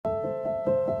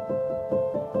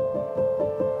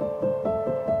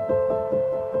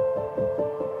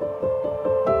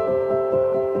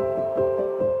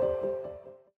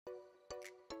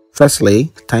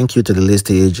Firstly, thank you to the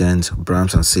listing agent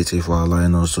Brampton City for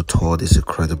allowing us to tour this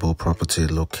incredible property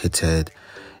located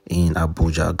in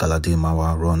Abuja,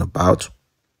 Galadimawa roundabout.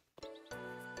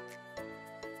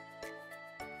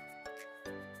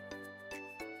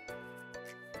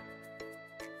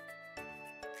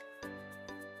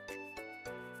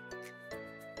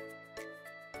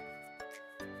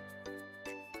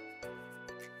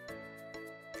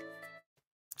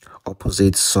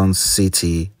 Opposite Sun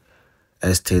City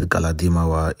Estate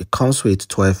Galadimawa. It comes with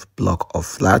 12 block of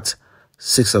flats.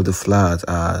 6 of the flats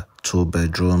are 2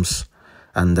 bedrooms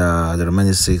and the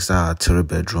remaining 6 are 3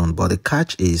 bedroom. But the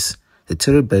catch is the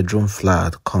 3 bedroom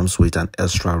flat comes with an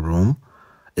extra room,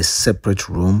 a separate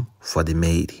room for the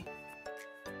maid.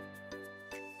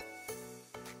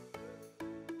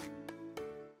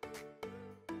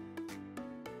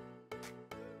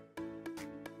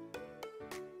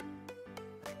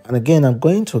 And again, I'm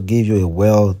going to give you a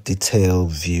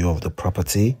well-detailed view of the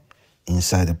property,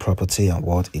 inside the property and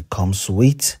what it comes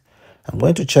with. I'm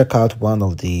going to check out one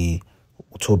of the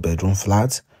 2-bedroom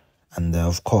flats and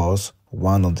of course,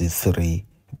 one of the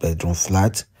 3-bedroom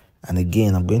flats. And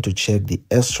again, I'm going to check the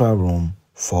extra room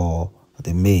for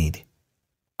the maid.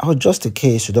 Or just in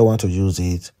case you don't want to use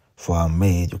it for a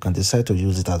maid, you can decide to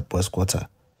use it as boys' quarter.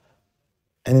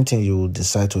 Anything you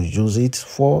decide to use it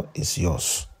for is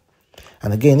yours.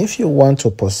 And again, if you want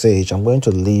to proceed, I'm going to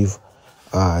leave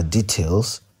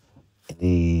details in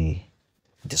the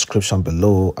description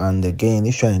below. And again,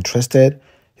 if you're interested,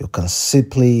 you can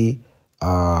simply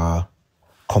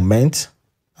comment.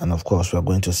 And of course, we're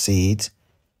going to see it.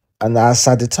 And as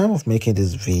at the time of making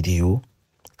this video,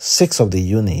 6 of the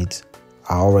units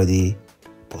are already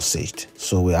possessed.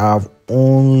 So we have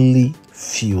only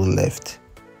few left.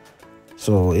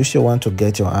 So if you want to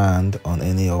get your hand on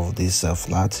any of these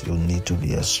flats, you need to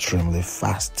be extremely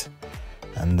fast.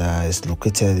 And it's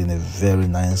located in a very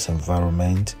nice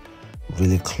environment,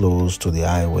 really close to the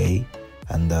highway.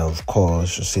 And of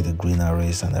course, you see the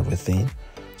greeneries and everything.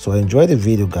 So enjoy the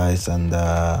video, guys, and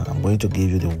I'm going to give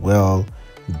you the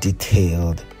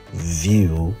well-detailed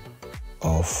view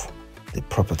of the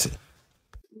property.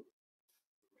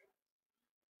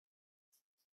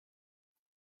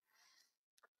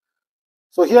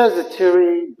 So here's the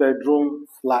 3-bedroom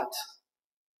flat.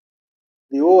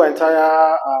 The whole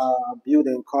entire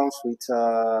building comes with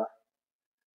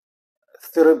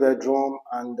 3-bedroom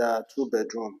and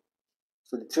 2-bedroom.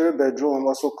 So the 3-bedroom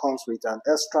also comes with an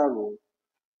extra room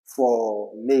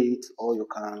for maid, or you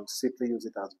can simply use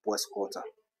it as boys' quarter.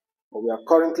 But we are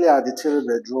currently at the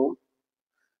 3-bedroom,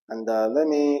 and let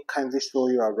me kindly show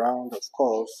you around. Of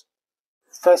course,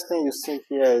 first thing you see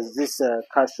here is this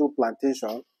cashew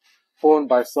plantation owned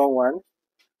by someone,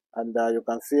 and you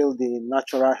can feel the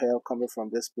natural air coming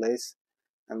from this place.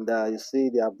 And you see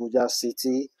the Abuja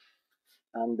city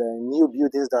and new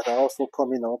buildings that are also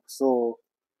coming up. So,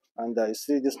 and you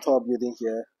see this tall building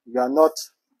here. You are not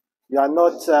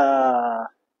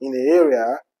in an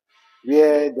area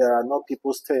where there are no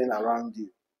people staying around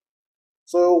you.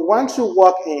 So once you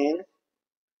walk in,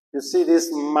 you see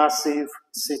this massive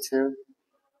sitting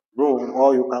room,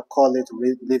 or you can call it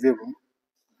living room.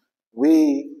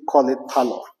 We call it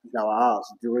parlor in our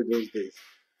house during those days.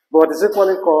 But it's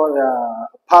equally called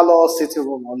parlor, sitting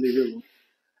room, or living room.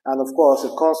 And of course,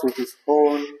 it comes with its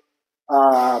own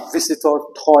visitor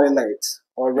toilet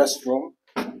or restroom.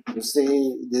 You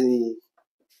see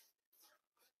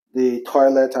the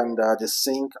toilet and the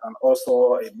sink, and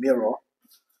also a mirror.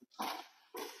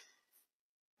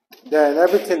 Then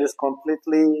everything is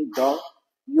completely done.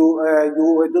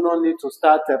 You do not need to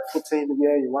start putting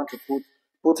where you want to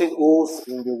putting holes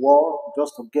in the wall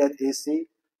just to get AC.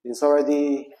 It's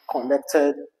already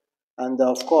connected, and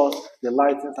of course the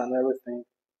lightings and everything.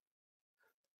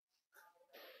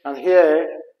 And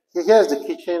here's the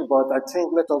kitchen, but I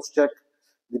think let us check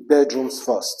the bedrooms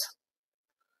first.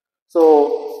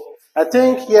 So I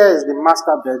think here is the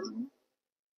master bedroom.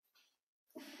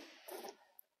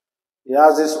 It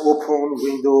has this open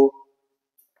window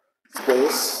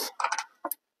space,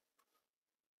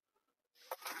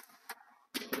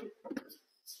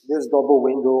 this double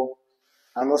window,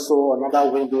 and also another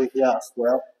window here as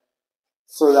well,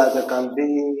 so that there can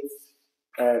be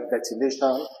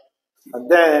ventilation. And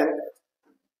then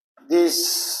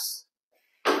this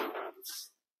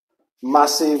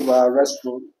massive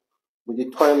restroom with the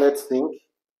toilet sink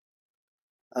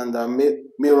and a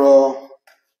mirror,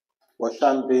 wash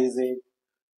hand basin,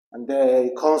 and then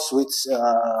it comes with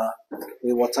a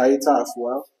water heater as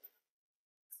well.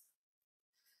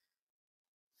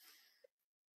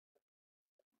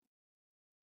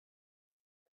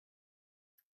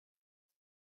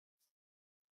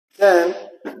 Then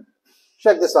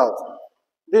Check this out.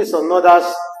 This is another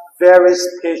very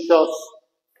spacious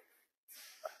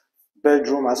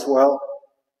bedroom as well.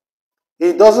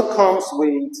 It doesn't come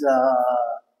with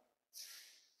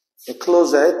a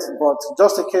closet, but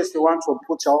just in case you want to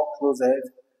put your closet,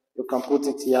 you can put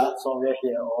it here, somewhere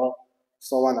here, or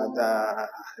someone at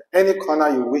any corner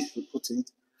you wish to put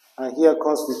it. And here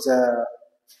comes with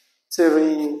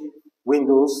 3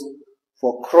 windows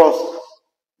for cross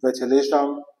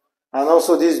ventilation, and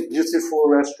also this beautiful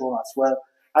restroom as well.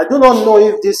 I do not know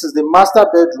if this is the master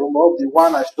bedroom or the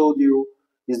one I showed you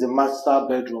is the master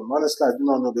bedroom. Honestly, I do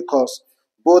not know because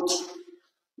both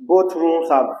both rooms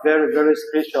are very, very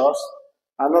spacious.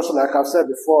 And also, like I've said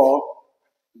before,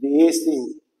 the AC,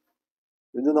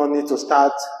 you do not need to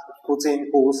start putting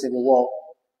holes in the wall.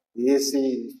 The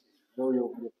AC,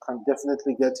 you can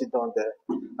definitely get it done there.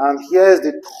 And here's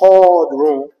the third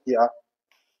room here.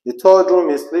 The third room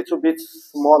is a little bit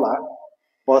smaller,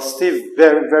 but still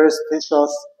very, very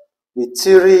spacious with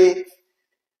 3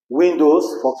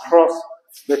 windows for cross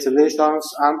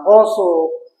ventilations. And also,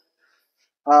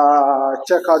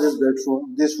 check out this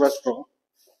bedroom, this restroom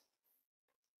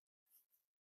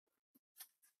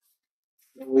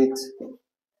with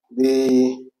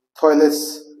the toilet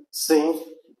sink,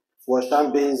 wash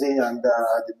hand basin, and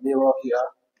the mirror here.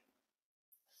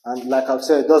 And like I've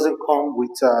said, it doesn't come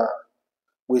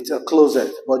with a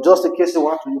closet, but just in case you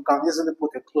want to, you can easily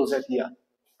put a closet here.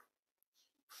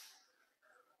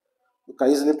 You can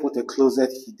easily put a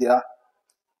closet there.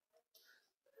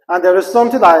 And there is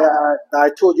something I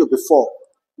told you before.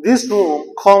 This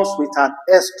room comes with an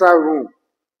extra room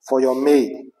for your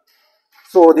maid.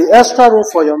 So the extra room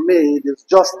for your maid is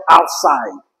just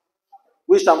outside,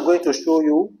 which I'm going to show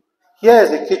you. Here is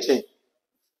the kitchen.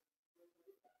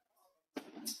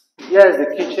 Here is the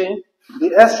kitchen.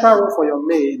 The extra room for your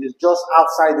maid is just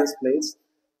outside this place.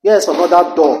 Here is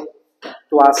another door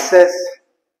to access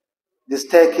the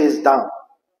staircase down.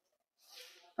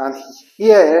 And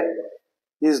here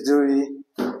is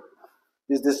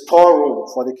the storeroom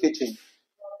for the kitchen.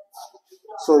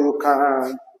 So you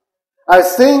can, I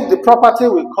think the property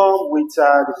will come with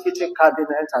the kitchen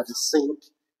cabinet and the sink,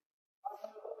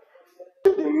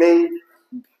 the maid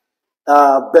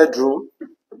bedroom.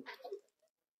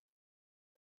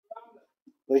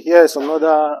 So here is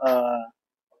another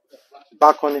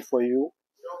balcony for you.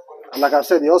 And like I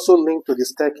said, they also link to the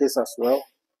staircase as well.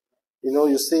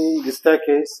 You see the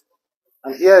staircase.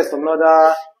 And here is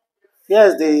another,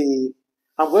 here's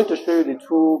I'm going to show you the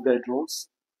 2 bedrooms.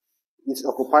 It's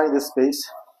occupying this space.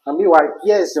 And meanwhile,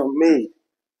 here is your maid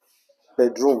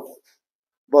bedroom,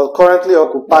 but currently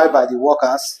occupied by the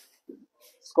workers.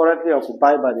 It's currently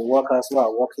occupied by the workers who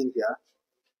are working here.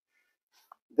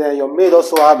 Then your maid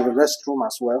also have a restroom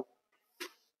as well,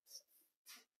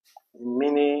 a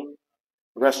mini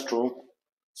restroom.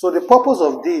 So the purpose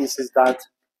of this is that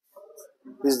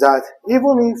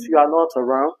even if you are not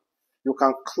around, you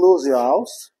can close your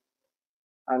house,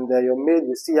 and your maid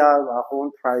will still have her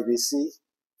own privacy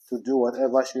to do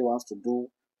whatever she wants to do.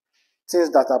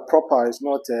 Things that are proper is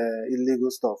not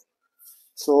illegal stuff.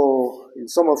 So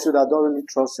some of you that don't really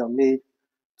trust your maid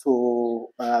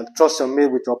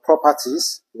with your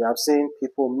properties, we have seen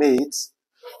people, maids,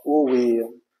 who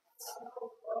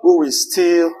will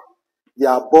steal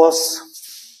their boss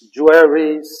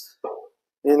jewelries.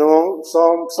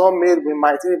 Some maid we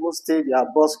might even steal their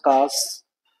boss cars.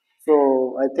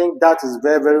 So I think that is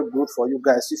very, very good for you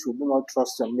guys if you do not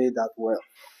trust your maid that well.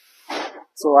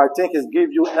 So I think it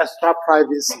gives you extra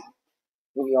privacy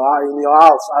in your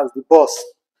house as the boss,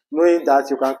 knowing that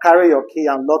you can carry your key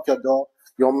and lock your door.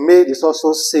 Your maid is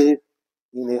also safe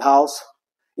in the house,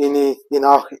 in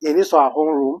his or her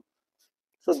own room.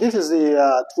 So this is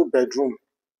the 2 bedroom.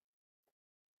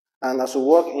 And as you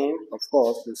walk in, of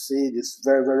course, you see this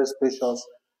very, very spacious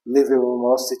living room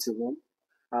or sitting room,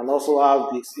 and also have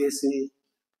this AC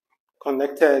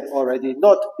connected already.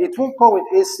 It won't come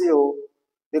with ACO.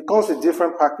 It comes with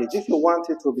different package. If you want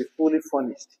it to be fully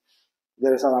furnished,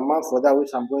 there is an amount for that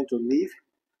which I'm going to leave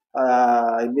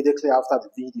immediately after the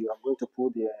video. I'm going to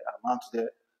put the amount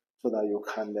there so that you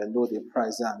can know the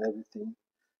price and everything,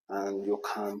 and you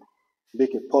can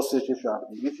make a purchase if you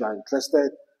are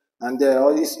interested. And it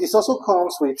also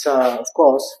comes with, of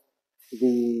course,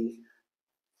 the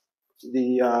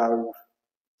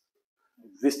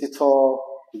visitor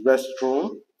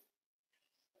restroom.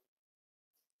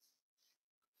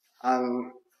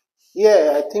 And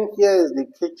I think here is the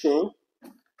kitchen.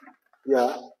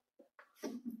 Yeah,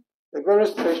 a very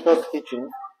spacious kitchen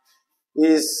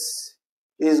is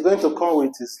going to come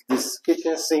with this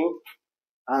kitchen sink,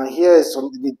 and here is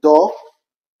the door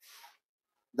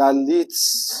that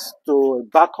leads to a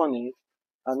balcony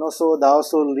and also that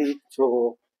also lead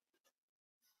to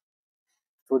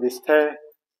the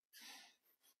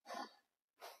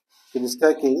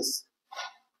staircase.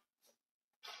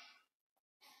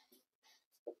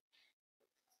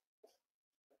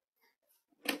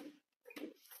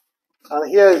 And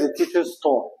here is the kitchen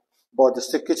store, but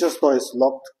the kitchen store is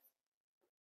locked.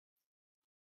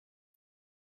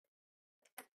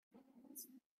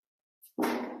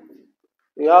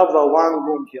 We have one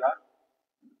room here,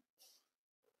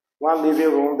 one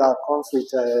living room that comes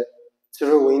with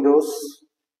three windows,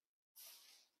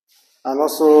 and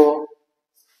also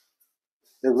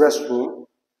the restroom.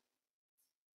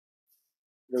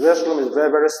 The restroom is very,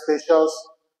 very spacious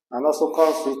and also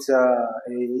comes with a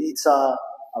heater,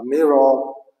 a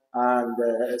mirror, and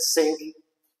a sink.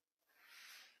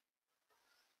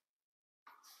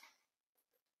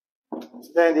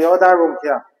 Then the other room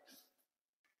here,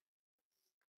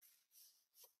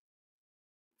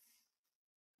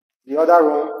 the other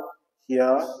room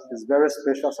here is very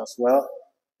spacious as well.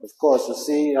 Of course, you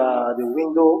see the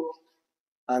window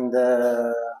and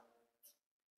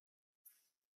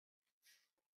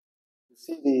you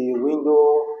see the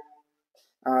window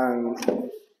and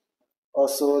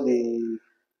also the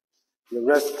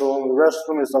restroom. The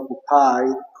restroom is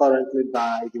occupied currently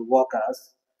by the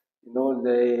workers. You know,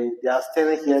 they are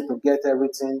staying here to get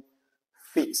everything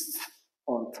fixed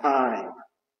on time.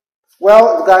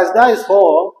 Well, guys, that is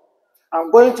all. I'm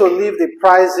going to leave the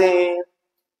pricing,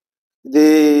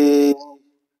 the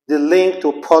the link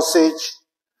to passage,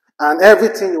 and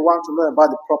everything you want to know about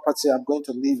the property. I'm going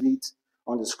to leave it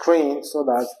on the screen so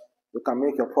that you can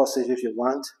make your passage if you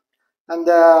want. And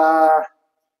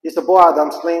it's about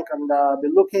Adam's Link, and be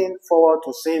looking forward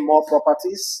to seeing more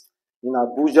properties in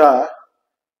Abuja.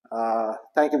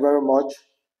 Thank you very much.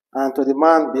 And to the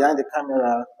man behind the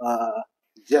camera,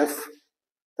 Jeff,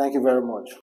 thank you very much.